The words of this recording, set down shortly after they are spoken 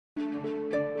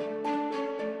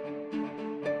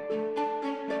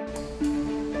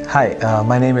Hi,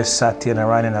 my name is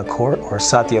Sathyanarayan Aakur, or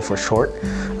Sathya for short.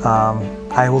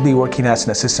 I will be working as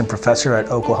an assistant professor at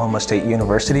Oklahoma State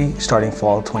University starting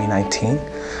fall 2019.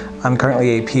 I'm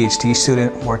currently a PhD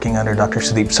student working under Dr.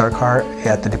 Sudeep Sarkar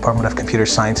at the Department of Computer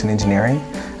Science and Engineering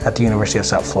at the University of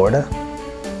South Florida.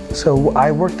 So I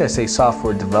worked as a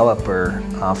software developer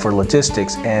for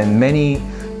logistics, and many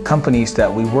companies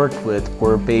that we worked with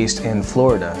were based in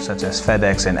Florida, such as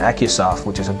FedEx and AccuSoft,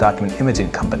 which is a document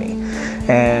imaging company.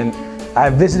 And I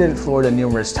visited Florida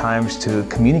numerous times to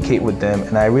communicate with them,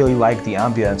 and I really like the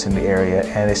ambience in the area,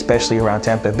 and especially around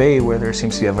Tampa Bay, where there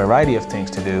seems to be a variety of things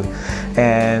to do.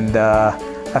 And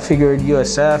I figured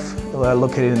USF,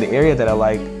 located in the area that I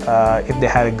like, if they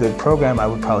had a good program, I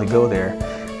would probably go there.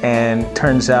 And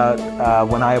turns out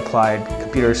when I applied,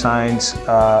 computer science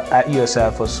at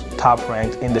USF was top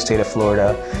ranked in the state of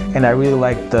Florida, and I really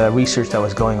liked the research that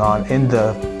was going on in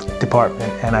the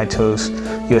department, and I chose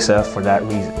USF for that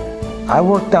reason. I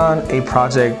worked on a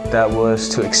project that was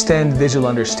to extend visual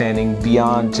understanding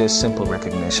beyond just simple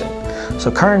recognition.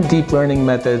 So current deep learning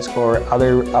methods or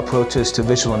other approaches to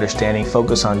visual understanding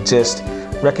focus on just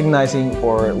recognizing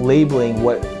or labeling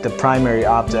what the primary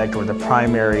object or the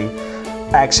primary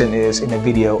action is in a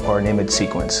video or an image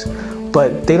sequence.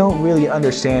 But they don't really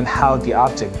understand how the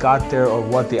object got there or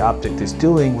what the object is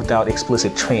doing without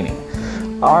explicit training.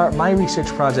 My research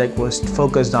project was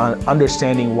focused on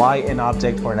understanding why an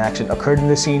object or an action occurred in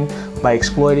the scene by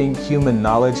exploiting human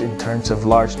knowledge in terms of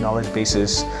large knowledge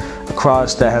bases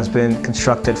across that has been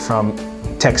constructed from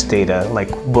text data like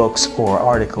books or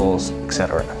articles,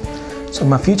 etc. So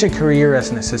my future career as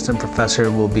an assistant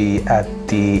professor will be at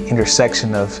the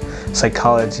intersection of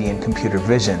psychology and computer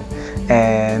vision.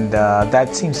 And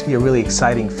that seems to be a really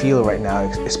exciting field right now,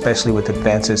 especially with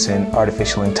advances in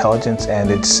artificial intelligence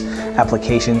and its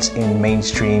applications in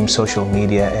mainstream social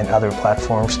media and other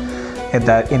platforms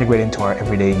that integrate into our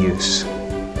everyday use.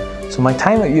 So my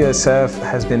time at USF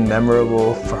has been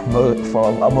memorable for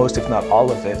most, if not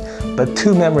all of it, but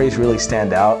two memories really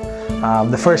stand out.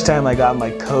 The first time I got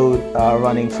my code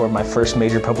running for my first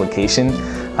major publication,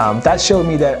 that showed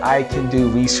me that I can do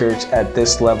research at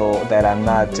this level, that I'm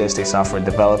not just a software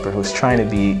developer who's trying to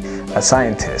be a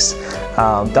scientist.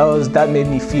 That made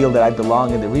me feel that I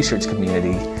belong in the research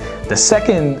community. The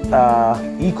second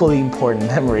equally important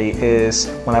memory is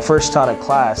when I first taught a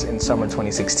class in summer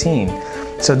 2016.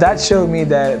 So that showed me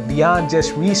that beyond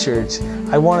just research,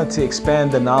 I wanted to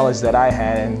expand the knowledge that I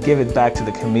had and give it back to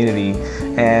the community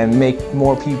and make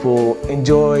more people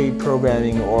enjoy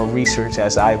programming or research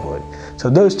as I would.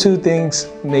 So those two things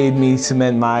made me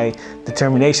cement my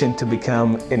determination to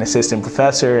become an assistant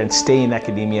professor and stay in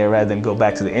academia rather than go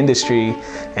back to the industry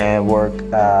and work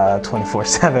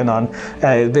 24/7 on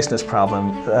a business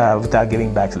problem without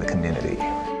giving back to the community.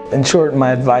 In short,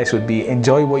 my advice would be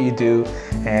enjoy what you do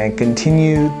and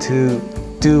continue to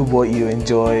do what you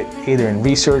enjoy, either in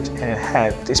research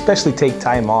and especially take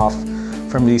time off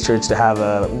from research to have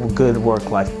a good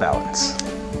work-life balance.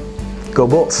 Go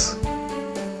Bulls!